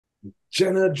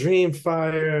Jena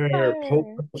Dreamfyre,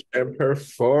 pole Fire. and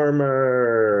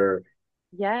performer.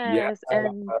 Yes. Yes,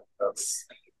 and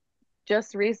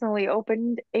just recently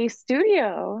opened a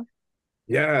studio.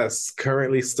 Yes,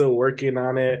 currently still working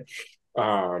on it.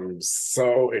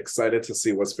 So excited to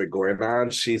see what's been going on.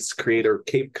 She's creator of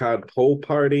Cape Cod pole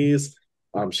parties.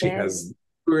 She Yes. has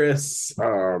Cris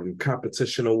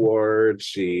competition award.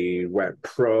 She went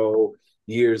pro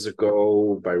years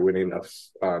ago by winning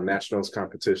a nationals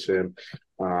competition.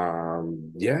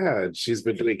 Yeah, she's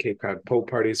been doing Cape Cod pole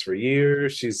parties for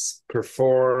years. She's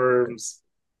performs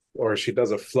or she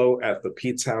does a float at the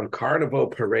P-Town Carnival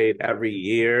Parade every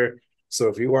year. So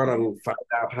if you want Yes. to find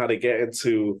out how to get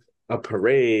into a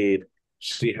parade,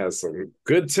 she has some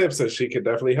good tips that she can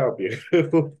definitely help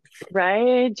you.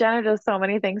 Right? Jenna does so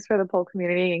many things for the pole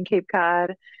community in Cape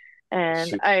Cod. And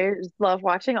she I just love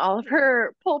watching all of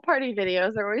her pole party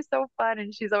videos. They're always so fun,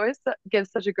 and she's always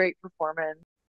gives such a great performance.